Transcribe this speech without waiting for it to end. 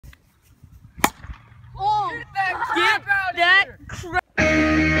Get that crap.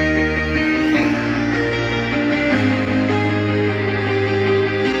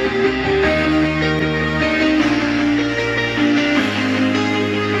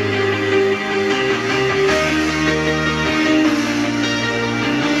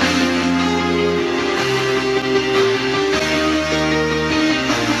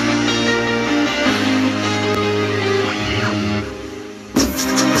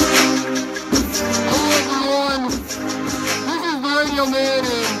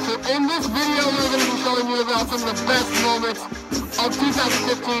 In this video, we're going to be showing you about some of the best moments of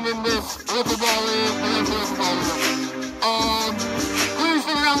 2015 in this Wiffleball League, please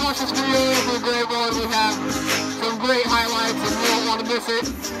stick around and watch this video. It'll be a great one. We have some great highlights and you won't want to miss it.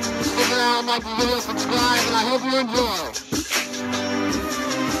 Stick around, like the video, subscribe, and I hope you enjoy.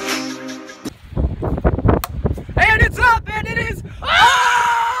 And it's up, and it is.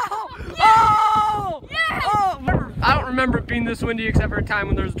 Oh! Oh! Yes! Oh! I don't remember it being this windy except for a time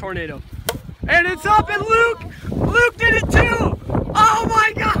when there was a tornado. And it's up, and Luke did it too! Oh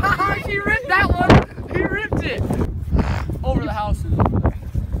my gosh, he ripped that one! He ripped it! Over the house.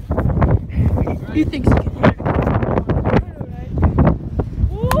 He thinks he can hit it.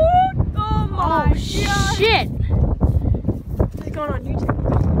 Oh my gosh. Shit! It's going on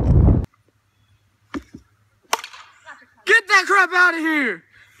YouTube. Get that crap out of here!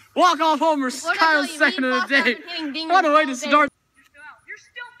 Walk off homer, Kyle's second of the day. What a way to start. You're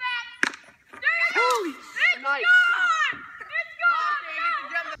still fat. There you go. Holy It's nice. gone.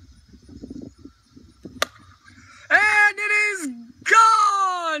 And it is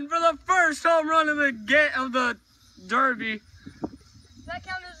gone for the first home run of the derby. Does that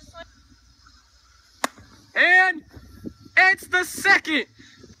count as a swing? And it's the second.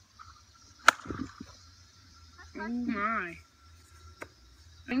 Oh my.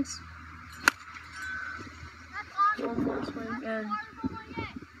 Thanks. One more swing and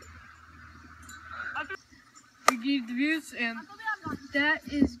We gave the views and that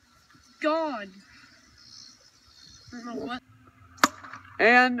is gone. I don't know what.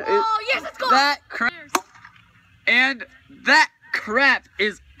 And Oh yes, it's gone. that crap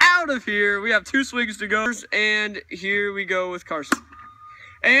is out of here. We have 2 swings to go, and here we go with Carson.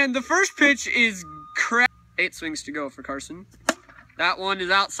 And the first pitch is crap. 8 swings to go for Carson. That one is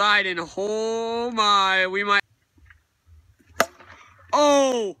outside, and oh my, we might.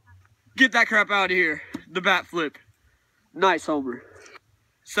 Oh, get that crap out of here. The bat flip. Nice homer.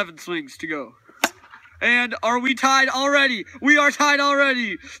 7 swings to go. And are we tied already? We are tied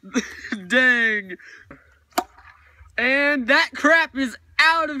already. Dang. And that crap is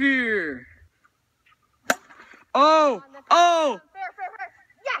out of here. Oh,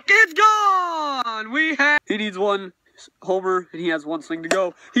 it's gone. He needs 1 homer, and he has 1 swing to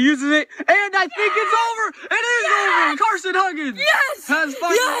go. He uses it, and I think it's over. It is over. Carson Huggins has 5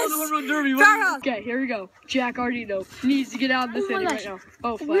 home run derby. okay, here we go. Jack Ardino needs to get out of this inning right now.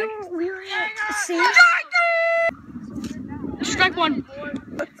 Oh, flag. Strike 1.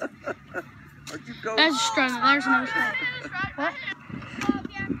 That's a strike. There's no strike. What?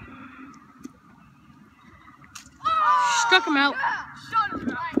 Struck him out.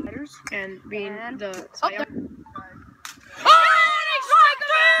 And being the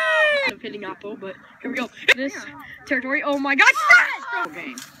of hitting Apple, but here we go. This territory. Oh my God!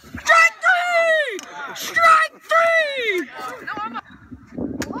 Game. Strike 3! Strike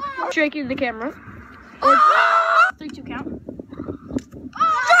 3! Shaking the camera. 3-2 count.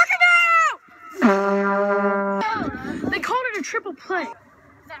 They called it a triple play.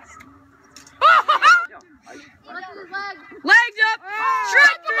 Legs up!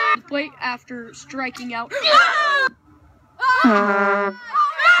 Strike 3! Play after striking out.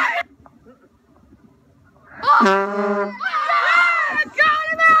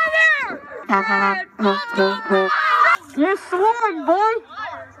 You're swung, boy!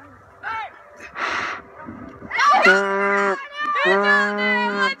 Let's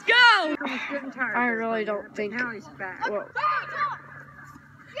go! I really don't think. Well, Go!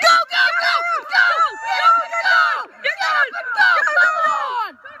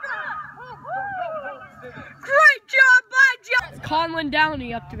 Great job by Joe! Conlon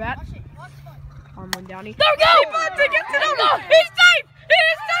Downey up to bat. Conlon Downey. There we go! He wants to get to the ball! He's safe! He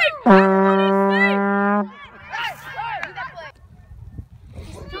is safe!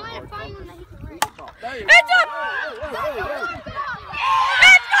 It's up!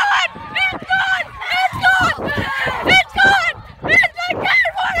 It's gone! It's gone! It's gone! It's gone! It's the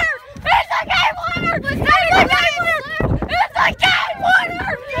game winner! It's the game winner! It's the game winner! It's the game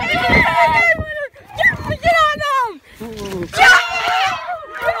winner! It's the game winner! Get on them! Yes!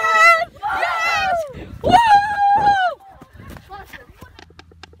 Yes! Woo!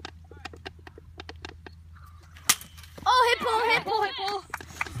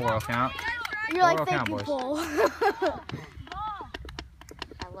 count. You're Four like, will thank count, you, boys. Cole.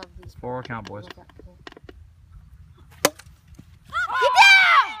 I love these. 4 will count, boys.